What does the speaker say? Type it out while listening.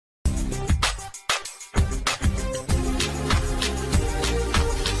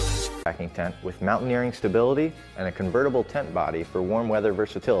backpacking tent with mountaineering stability and a convertible tent body for warm weather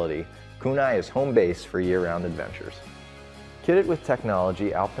versatility, Kunai is home base for year-round adventures. Kitted with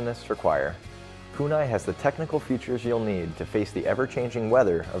technology alpinists require, Kunai has the technical features you'll need to face the ever-changing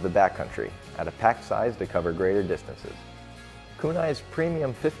weather of the backcountry at a packed size to cover greater distances. Kunai's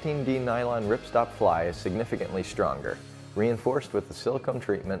premium 15D nylon ripstop fly is significantly stronger, reinforced with the silicone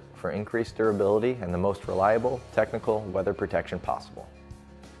treatment for increased durability and the most reliable, technical weather protection possible.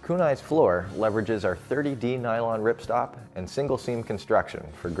 Kunai's floor leverages our 30D nylon ripstop and single seam construction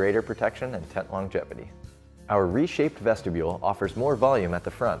for greater protection and tent longevity. Our reshaped vestibule offers more volume at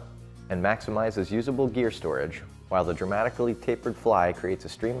the front and maximizes usable gear storage, while the dramatically tapered fly creates a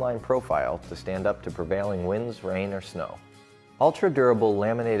streamlined profile to stand up to prevailing winds, rain, or snow. Ultra-durable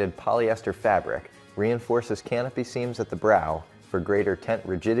laminated polyester fabric reinforces canopy seams at the brow for greater tent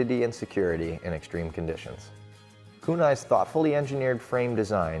rigidity and security in extreme conditions. Kunai's thoughtfully engineered frame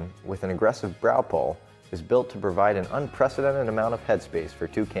design with an aggressive brow pull is built to provide an unprecedented amount of headspace for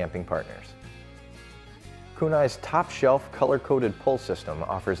two camping partners. Kunai's top-shelf color-coded pull system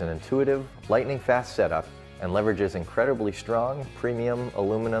offers an intuitive, lightning-fast setup and leverages incredibly strong, premium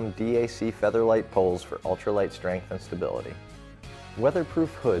aluminum DAC featherlight poles for ultralight strength and stability.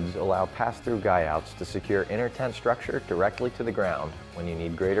 Weatherproof hoods allow pass-through guy-outs to secure inner tent structure directly to the ground when you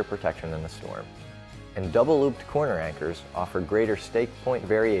need greater protection in a storm. And double-looped corner anchors offer greater stake point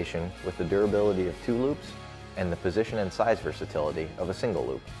variation with the durability of 2 loops and the position and size versatility of a single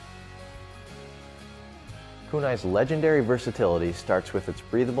loop. Kunai's legendary versatility starts with its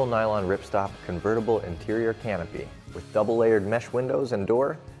breathable nylon ripstop convertible interior canopy with double-layered mesh windows and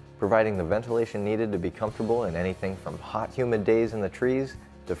door, providing the ventilation needed to be comfortable in anything from hot, humid days in the trees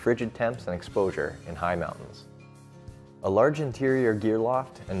to frigid temps and exposure in high mountains. A large interior gear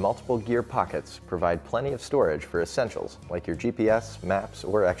loft and multiple gear pockets provide plenty of storage for essentials like your GPS, maps,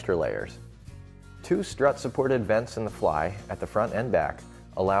 or extra layers. 2 strut-supported vents in the fly at the front and back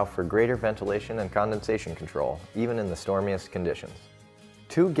allow for greater ventilation and condensation control, even in the stormiest conditions.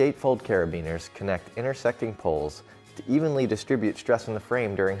 2 gatefold carabiners connect intersecting poles to evenly distribute stress in the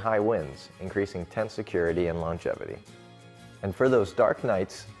frame during high winds, increasing tent security and longevity. And for those dark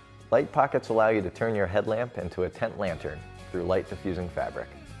nights, light pockets allow you to turn your headlamp into a tent lantern through light diffusing fabric.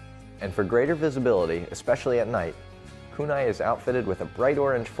 And for greater visibility, especially at night, Kunai is outfitted with a bright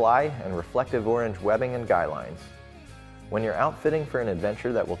orange fly and reflective orange webbing and guy lines. When you're outfitting for an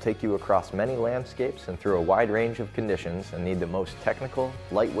adventure that will take you across many landscapes and through a wide range of conditions and need the most technical,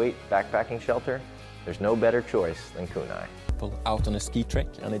 lightweight backpacking shelter, there's no better choice than Kunai. Out on a ski trek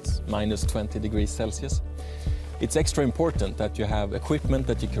and it's minus 20 degrees Celsius. It's extra important that you have equipment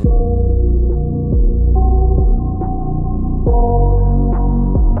that you can...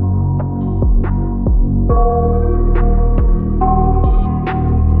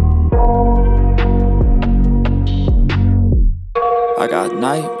 I got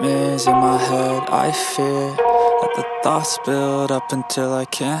nightmares in my head, I fear that the thoughts build up until I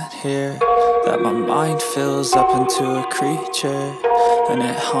can't hear, that my mind fills up into a creature, and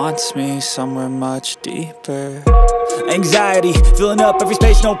it haunts me somewhere much deeper. Anxiety, filling up every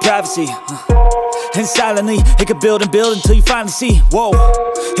space, no privacy. And silently, it could build and build until you finally see, whoa,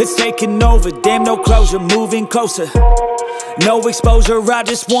 it's taking over, damn no closure, moving closer. No exposure, I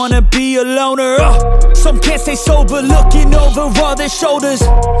just wanna be a loner. Some can't stay sober, looking over all their shoulders,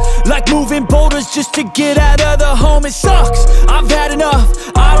 like moving boulders just to get out of the home. It sucks, I've had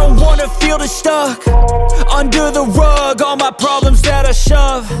enough, I don't wanna feel the stuck under the rug, all my problems that I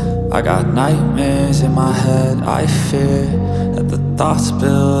shove. I got nightmares in my head, I fear that the thoughts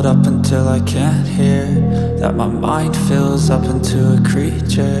build up until I can't hear, that my mind fills up into a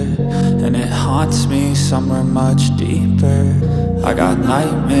creature, and it haunts me somewhere much deeper. I got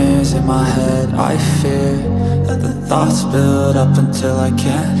nightmares in my head, I fear that the thoughts build up until I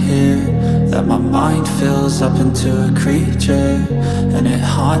can't hear, that my mind fills up into a creature, and it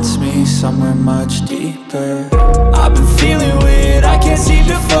haunts me somewhere much deeper. I've been feeling weird, I can't seem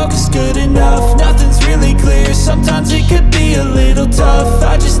to focus good enough, nothing's really clear, sometimes it could be a little tough.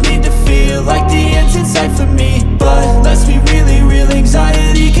 I just need to feel like the end's in sight for me, but let's be really real,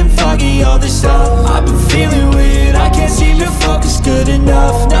 anxiety can foggy all this stuff. I've been feeling weird, I can't seem to focus good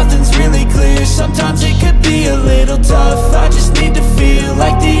enough, nothing's really clear, sometimes it could be a little tough. I just need to feel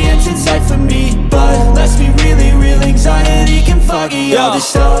like the end's in sight for me, but let's be really real, anxiety can foggy all this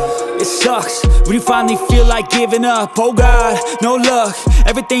stuff. It sucks when you finally feel like giving up. Oh God, no luck.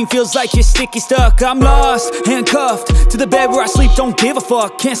 Everything feels like you're sticky stuck. I'm lost, handcuffed to the bed where I sleep. Don't give a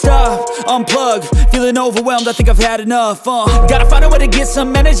fuck, can't stop. Unplug, feeling overwhelmed. I think I've had enough. Gotta find a way to get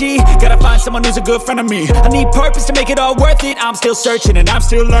some energy. Gotta find someone who's a good friend of me. I need purpose to make it all worth it. I'm still searching and I'm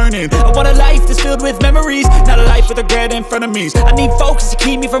still learning. I want a life that's filled with memories, not a life with regret in front of me. I need focus to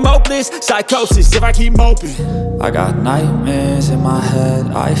keep me from hopeless psychosis if I keep moping. I got nightmares in my head.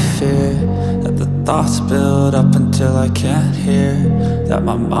 I fear that the thoughts build up until I can't hear, that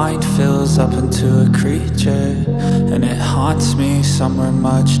my mind fills up into a creature, and it haunts me somewhere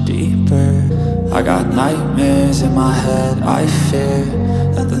much deeper. I got nightmares in my head. I fear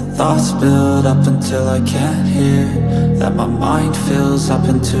that the thoughts build up until I can't hear, that my mind fills up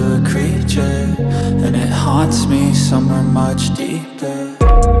into a creature, and it haunts me somewhere much deeper.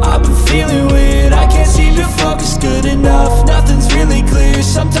 I've been feeling weird, I can't seem to focus good enough. Nothing's really clear,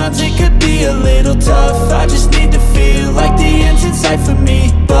 sometimes it could be a little tough. I just need to feel like the end's in sight for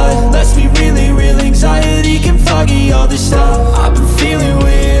me, but let's be really real, anxiety can foggy all this stuff. I've been feeling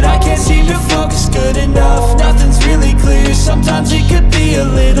weird, I can't seem to focus good enough. Nothing's really clear, sometimes it could be a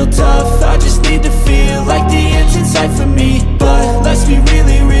little tough. I just need to feel like the end's in sight for me, but let's be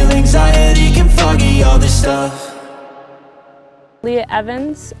really real, anxiety can foggy all this stuff. Leah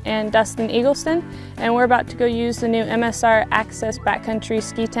Evans and Dustin Eagleston, and we're about to go use the new MSR Access Backcountry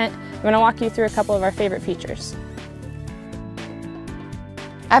ski tent. I'm going to walk you through a couple of our favorite features.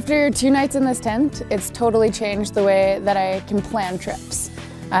 After 2 nights in this tent, it's totally changed the way that I can plan trips.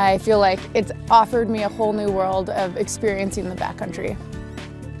 I feel like it's offered me a whole new world of experiencing the backcountry.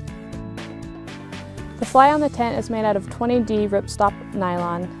 The fly on the tent is made out of 20D ripstop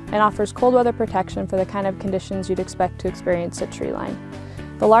nylon and offers cold weather protection for the kind of conditions you'd expect to experience at treeline.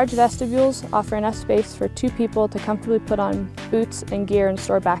 The large vestibules offer enough space for 2 people to comfortably put on boots and gear and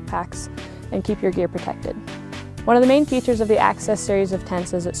store backpacks and keep your gear protected. One of the main features of the Access series of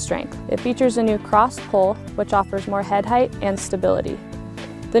tents is its strength. It features a new cross pole, which offers more head height and stability.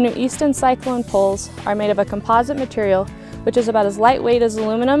 The new Easton Cyclone poles are made of a composite material which is about as lightweight as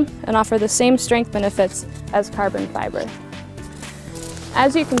aluminum and offer the same strength benefits as carbon fiber.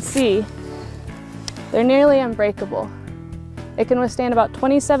 As you can see, they're nearly unbreakable. It can withstand about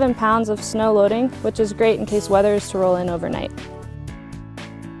 27 pounds of snow loading, which is great in case weather is to roll in overnight.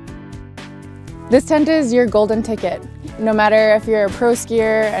 This tent is your golden ticket, no matter if you're a pro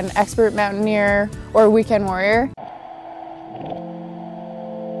skier, an expert mountaineer, or a weekend warrior.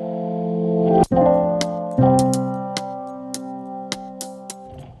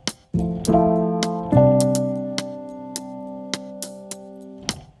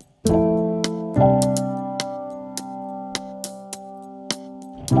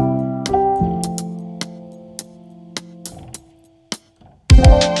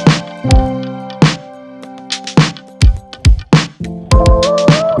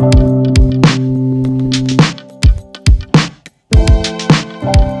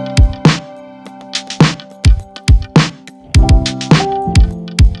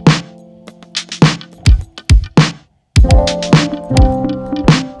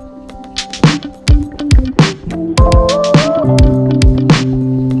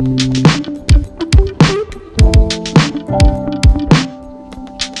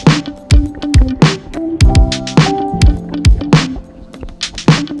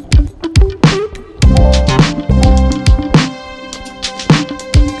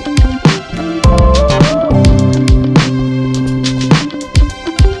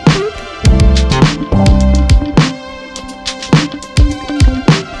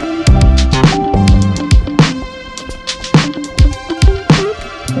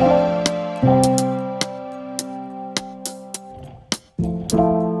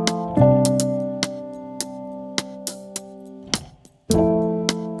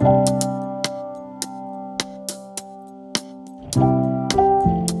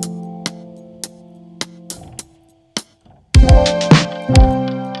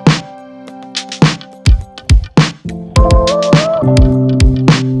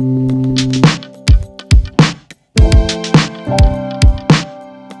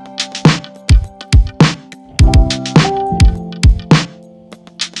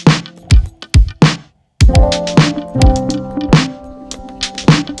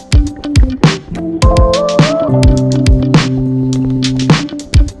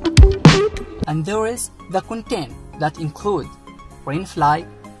 And there is the content that include rain fly,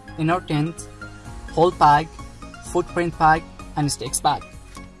 inner tent, whole bag, footprint bag, and stakes bag.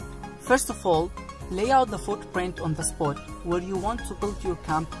 First of all, lay out the footprint on the spot where you want to build your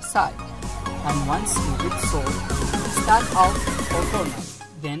campsite. And once you get sold, start out or corner.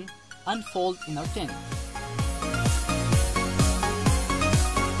 Then unfold inner tent.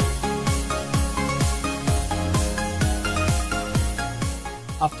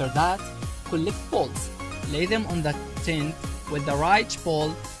 After that, collect poles. Lay them on the tent with the right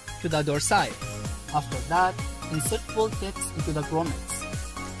pole to the door side. After that, insert pole tips into the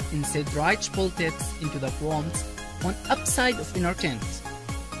grommets. Insert right pole tips into the grommets on upside of inner tent.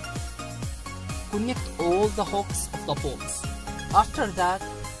 Connect all the hooks of the poles. After that,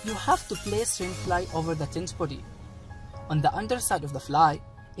 you have to place ring fly over the tent body. On the underside of the fly,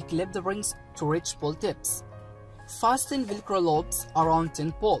 clip the rings to reach pole tips. Fasten Velcro loops around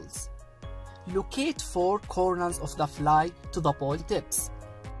tent poles. Locate 4 corners of the fly to the pole tips.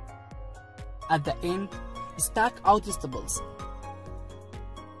 At the end, stack out vegetables.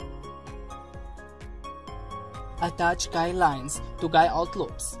 Attach guy lines to guy out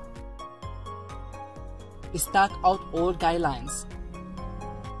loops. Stack out all guy lines.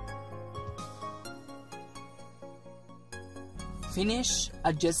 Finish,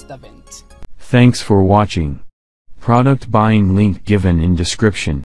 adjust the vent. Thanks for watching. Product buying link given in description.